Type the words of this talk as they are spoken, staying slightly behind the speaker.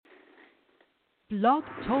Blog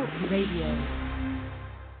Talk Radio.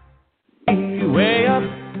 Way up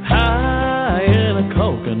high in a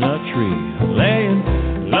coconut tree, laying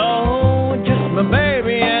low, just my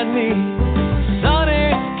baby and me.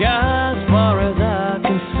 Sunny sky as far as I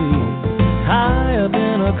can see, high up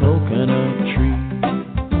in a coconut tree.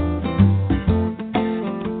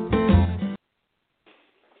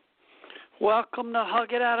 Welcome to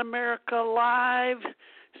Hug It Out America Live,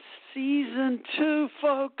 Season 2,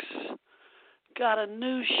 folks. Got a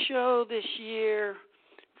new show this year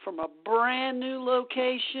from a brand new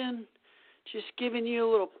location. Just giving you a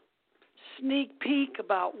little sneak peek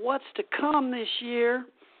about what's to come this year.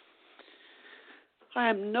 I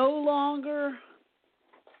am no longer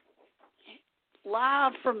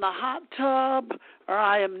live from the hot tub, or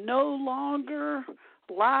I am no longer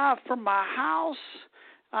live from my house.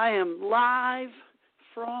 I am live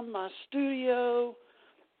from my studio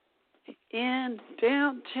in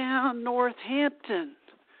downtown Northampton.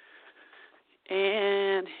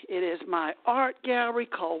 And it is my art gallery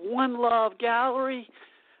called One Love Gallery.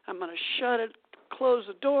 I'm going to close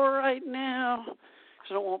the door right now because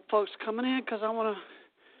I don't want folks coming in, because I want to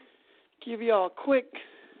give you all a quick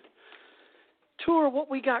tour of what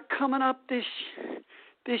we got coming up this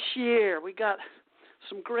year. We got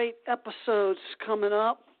some great episodes coming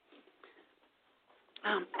up.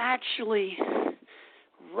 I'm actually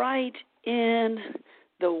right in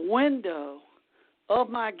the window of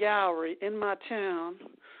my gallery in my town,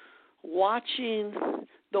 watching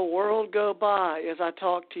the world go by as I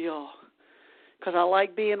talk to y'all, because I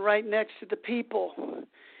like being right next to the people.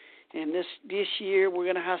 And this year we're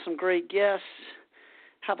going to have some great guests.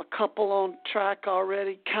 Have a couple on track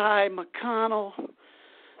already. Kai McConnell,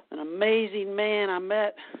 an amazing man I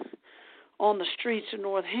met on the streets of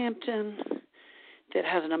Northampton that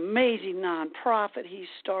has an amazing nonprofit he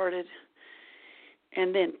started.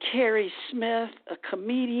 And then Carrie Smith, a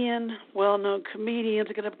comedian, well-known comedian,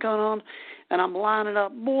 is going to be going on. And I'm lining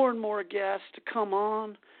up more and more guests to come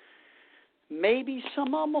on. Maybe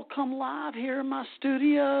some of them will come live here in my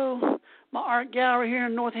studio, my art gallery here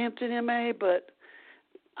in Northampton, MA, but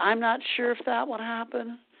I'm not sure if that would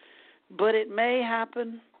happen. But it may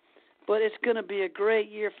happen. But it's going to be a great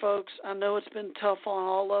year, folks. I know it's been tough on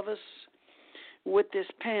all of us with this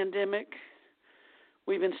pandemic.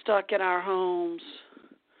 We've been stuck in our homes,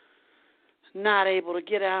 not able to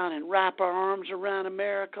get out and wrap our arms around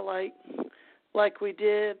America like we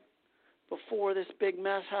did before this big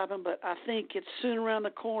mess happened. But I think it's soon around the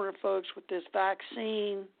corner, folks, with this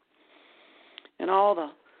vaccine and all the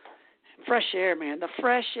fresh air, man. The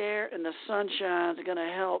fresh air and the sunshine is going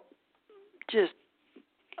to help just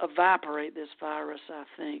evaporate this virus, I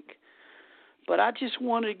think. But I just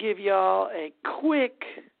wanted to give y'all a quick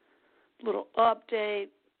little update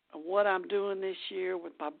of what I'm doing this year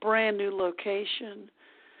with my brand new location.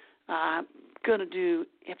 I'm going to do,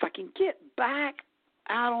 if I can get back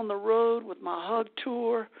out on the road with my hug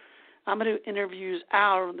tour, I'm going to do interviews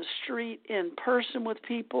out on the street in person with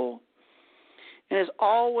people. And as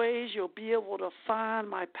always, you'll be able to find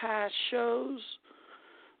my past shows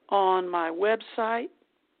on my website,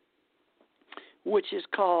 which is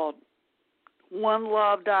called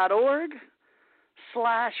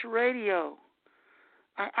onelove.org/radio.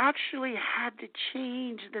 I actually had to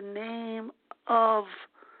change the name of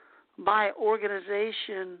my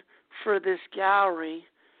organization for this gallery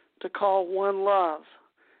to call One Love.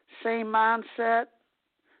 Same mindset,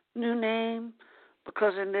 new name,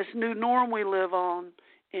 because in this new norm we live on,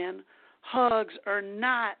 and hugs are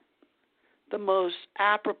not the most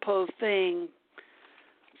apropos thing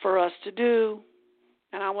for us to do.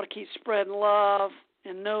 And I want to keep spreading love,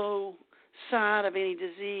 and no sign of any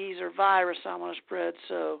disease or virus I want to spread.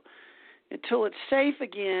 So until it's safe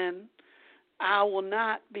again, I will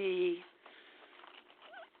not be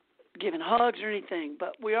giving hugs or anything.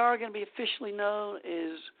 But we are going to be officially known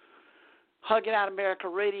as Hug It Out America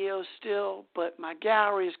Radio still. But my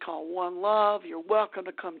gallery is called One Love. You're welcome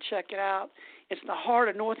to come check it out. It's in the heart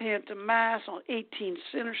of Northampton, Mass. on 18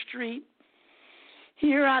 Center Street.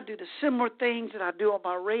 Here I do the similar things that I do on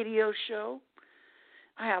my radio show.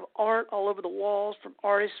 I have art all over the walls from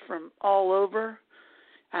artists from all over.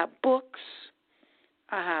 I have books.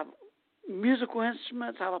 I have musical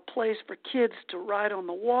instruments. I have a place for kids to write on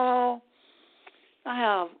the wall. I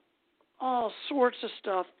have all sorts of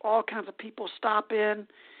stuff. All kinds of people stop in.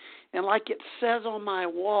 And like it says on my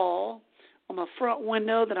wall, on my front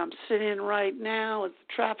window that I'm sitting in right now, as the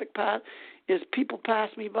traffic pass, as people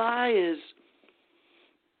pass me by, is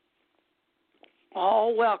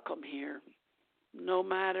all welcome here, no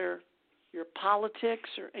matter your politics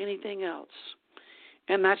or anything else.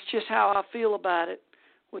 And that's just how I feel about it.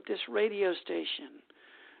 with this radio station.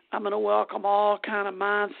 I'm going to welcome all kind of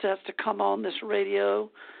mindsets to come on this radio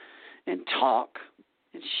and talk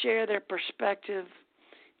and share their perspective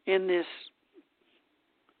in this,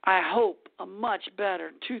 I hope, a much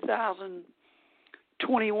better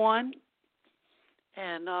 2021.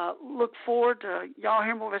 And look forward to y'all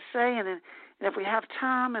hearing what we're saying. And if we have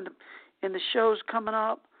time and the show's coming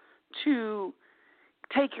up, to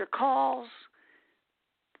take your calls,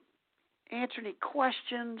 answer any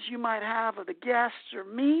questions you might have of the guests or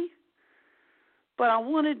me. But I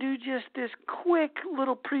want to do just this quick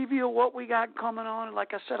little preview of what we got coming on. And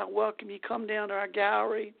like I said, I welcome you. Come down to our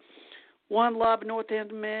gallery, One Love, North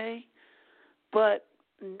End of May. But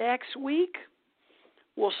next week,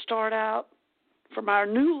 we'll start out from our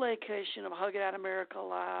new location of Hug It Out America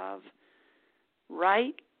Live,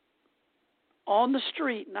 right on the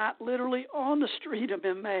street, not literally on the street of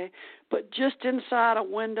MA, but just inside a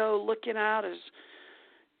window looking out as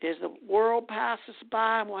the world passes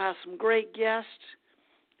by, and we'll have some great guests.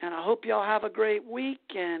 And I hope y'all have a great week,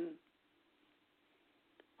 and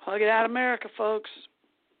hug it out, America, folks.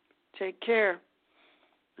 Take care.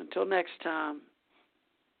 Until next time.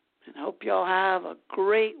 And hope y'all have a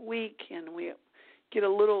great week, and we get a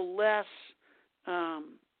little less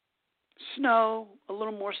snow, a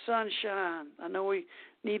little more sunshine. I know we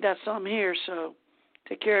need that some here, so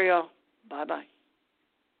take care, y'all. Bye-bye.